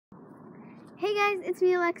Hey guys, it's me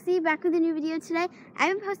Alexi, back with a new video today. I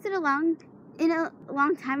haven't posted in a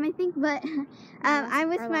long time, I think, but I'm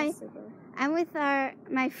with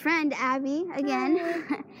my friend Abby again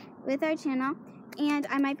with our channel, and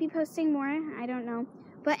I might be posting more. I don't know,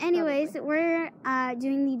 but anyways, we're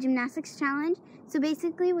doing the gymnastics challenge. So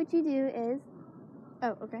basically, what you do is.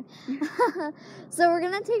 Oh, okay. So we're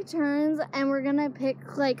gonna take turns, and we're gonna pick,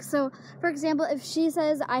 so for example, if she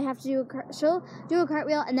says I have to do she'll do a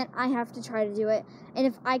cartwheel, and then I have to try to do it. And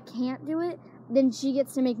if I can't do it, then she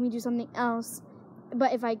gets to make me do something else.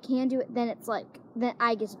 But if I can do it, then then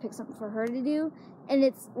I get to pick something for her to do. And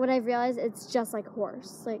it's what I've realized, it's just like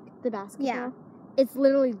horse, like the basketball. Yeah. It's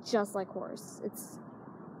literally just like horse. It's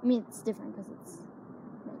different because it's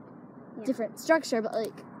different structure, but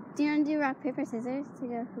like. Do you want to do rock, paper, scissors to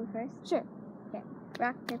go who first? Sure. Okay.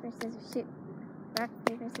 Rock, paper, scissors, shoot. Rock,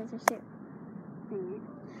 paper, scissors, shoot.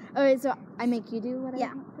 Alright, so I make you do what I do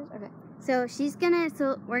first? Okay. So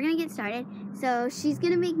we're gonna get started. So she's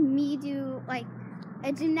gonna make me do like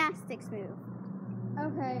a gymnastics move.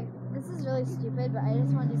 Okay. This is really stupid, but I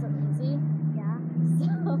just want to do something easy. Yeah.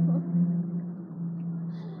 So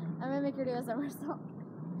I'm gonna make her do a somersault.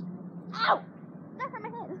 Ow! That hurt my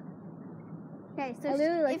head. Okay, so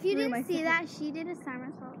if you didn't see that, she did a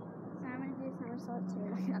somersault. So I'm going to do a somersault too.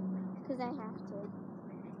 Because I have to.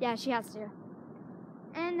 Yeah, she has to.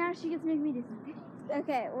 And now she gets to make me do something.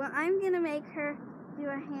 Okay, well, I'm going to make her do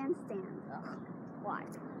a handstand. Ugh. Why?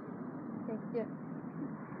 Okay, do it.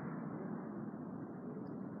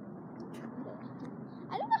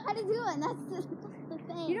 I don't know how to do it, and that's the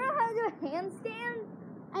thing. You don't know how to do a handstand?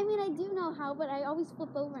 I mean, I do know how, but I always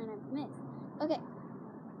flip over and I miss. Okay,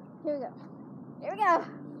 here we go. Here we go.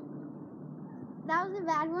 That was a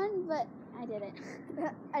bad one, but I did it.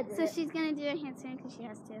 So she's going to do a handstand because she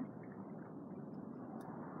has to.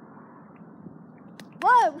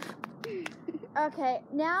 Whoa! Okay,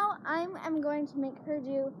 now I'm going to make her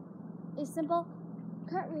do a simple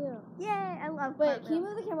cartwheel. Yay, I love Wait, cartwheel. can you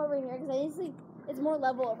move the camera over here? Because I need to see, it's more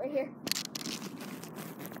level over here.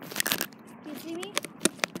 Do you see me?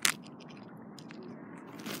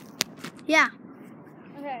 Yeah.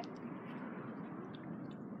 Okay.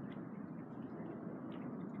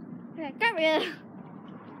 Okay, cartwheel.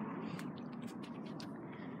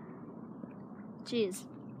 Jeez.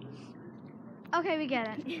 Okay, we get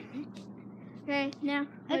it. Okay, now.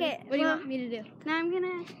 What do you want me to do? Now I'm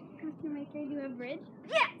gonna have to make her do a bridge.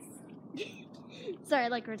 Yes! Sorry, I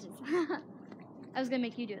like bridges. I was gonna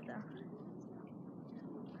make you do it though.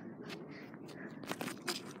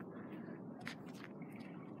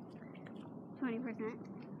 %.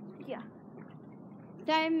 Yeah.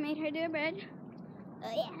 So I made her do a bridge. Oh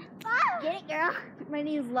yeah. Ah! Get it, girl. My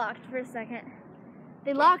knees locked for a second.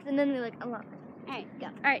 They locked and then they unlocked. Alright, go.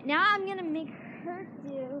 Alright, now I'm gonna make her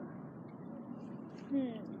do.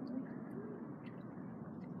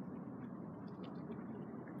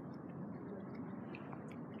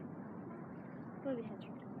 What do we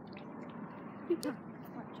have?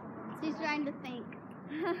 She's trying to think.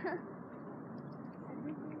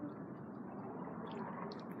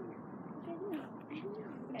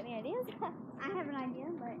 Got any ideas? I have an idea,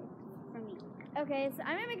 but it's for me. Okay, so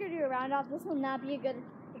I'm gonna make her do a round off. This will not be a good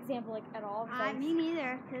example, at all. Me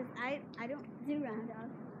neither, because I don't do round off.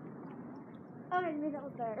 Okay, maybe that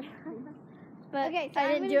was better. But okay, so I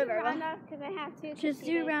I'm didn't do it very round well. off because I have to. Just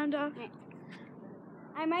do round off. Right.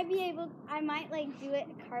 I might do it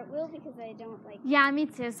cartwheel because I don't like. Yeah, me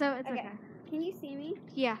too. So it's okay. Can you see me?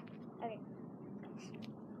 Yeah. Okay.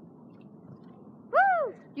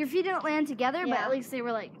 Woo! Your feet don't land together, but Yeah. at least they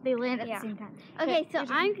land at the same time. Okay, so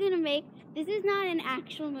I'm gonna make. This is not an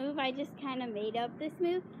actual move. I just kind of made up this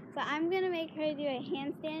move. So I'm gonna make her do a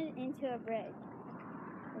handstand into a bridge.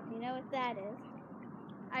 If you know what that is.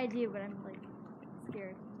 I do, but I'm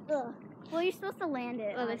scared. Ugh. Well, you're supposed to land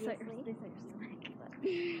it. Oh, they obviously. saw your stomach.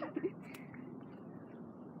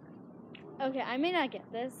 Okay, I may not get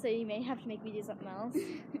this, so you may have to make me do something else.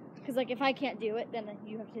 Because if I can't do it, then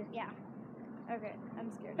you have to. Yeah. Okay, I'm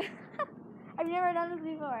scared. I've never done this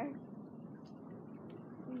before.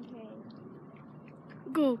 Okay.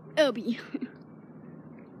 Go, Abby.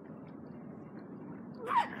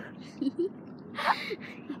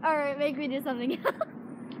 Alright, make me do something else.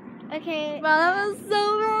 Okay. Wow, that was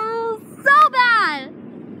so bad.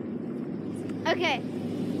 Okay.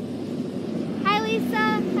 Hi, Lisa.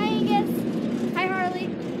 Hi, Angus. Hi, Harley.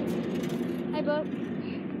 Hi, Bo.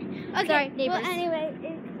 Okay. Sorry, neighbors. Well, anyway,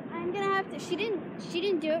 I'm gonna have to. She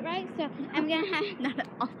didn't do it right, so I'm gonna have. Not at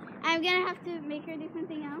all. I'm gonna have to make her do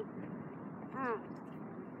something else.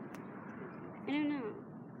 I don't know.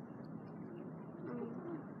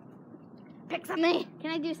 Pick something.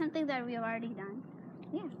 Can I do something that we've already done?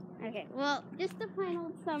 Yeah. Okay, well, just the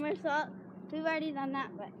final somersault. We've already done that,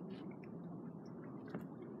 but...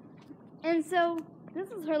 And so, this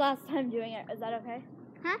is her last time doing it. Is that okay?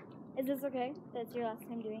 Huh? Is this okay? That's your last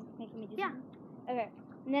time making me do Yeah. something? Okay.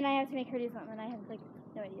 And then I have to make her do something, and I have, like,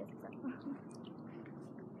 no ideas. So.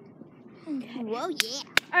 Okay. Whoa, yeah.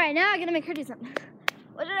 Alright, now I'm gonna make her do something.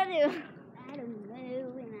 What did I do? I don't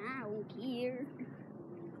know, and I don't care.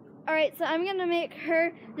 Alright, so I'm gonna make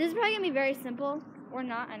her, this is probably gonna be very simple, or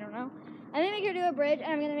not, I don't know. I'm gonna make her do a bridge,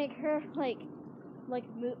 and I'm gonna make her,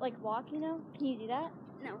 move, walk, you know? Can you do that?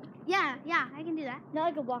 No. Yeah, I can do that. Not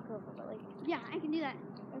like a walk over, but like... Yeah, I can do that.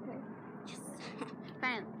 Okay. Yes.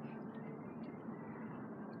 Finally.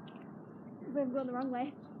 But I'm going the wrong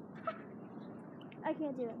way. I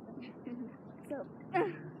can't do it. So...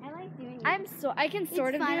 I like doing it. I can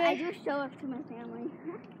sort of fun. do it. I do show off to my family.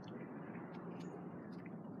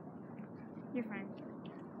 You're fine.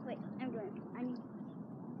 Wait, I'm going.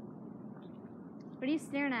 What are you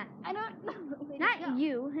staring at? I don't know. Not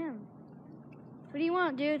you, him. What do you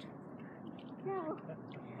want, dude? No.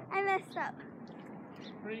 I messed up.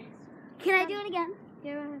 Freeze. Can I do it again? Go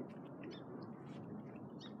ahead.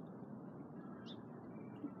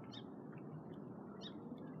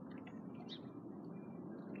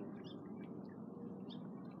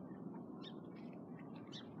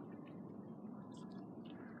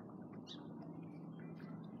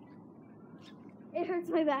 It hurts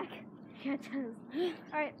my back. Yeah, it does.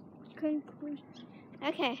 Alright, conclusion.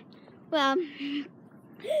 Okay. Well,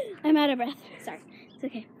 I'm out of breath. Sorry. It's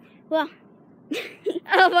okay. Well.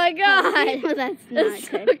 Oh my god! Well, that's not That's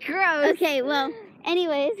so good. gross. Okay, well,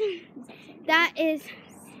 anyways, that is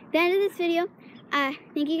the end of this video.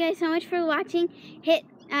 Thank you guys so much for watching. Hit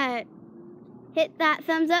that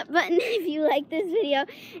thumbs up button if you like this video,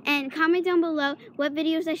 and comment down below what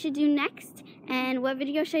videos I should do next and what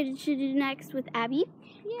video should do next with Abby.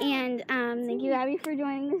 Yeah. And thank you, Abby, for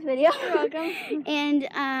joining this video. You're welcome.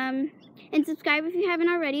 And subscribe if you haven't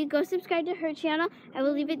already. Go subscribe to her channel. I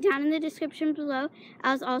will leave it down in the description below,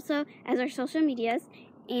 as also as our social medias.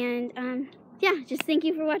 And yeah, just thank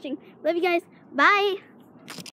you for watching. Love you guys. Bye.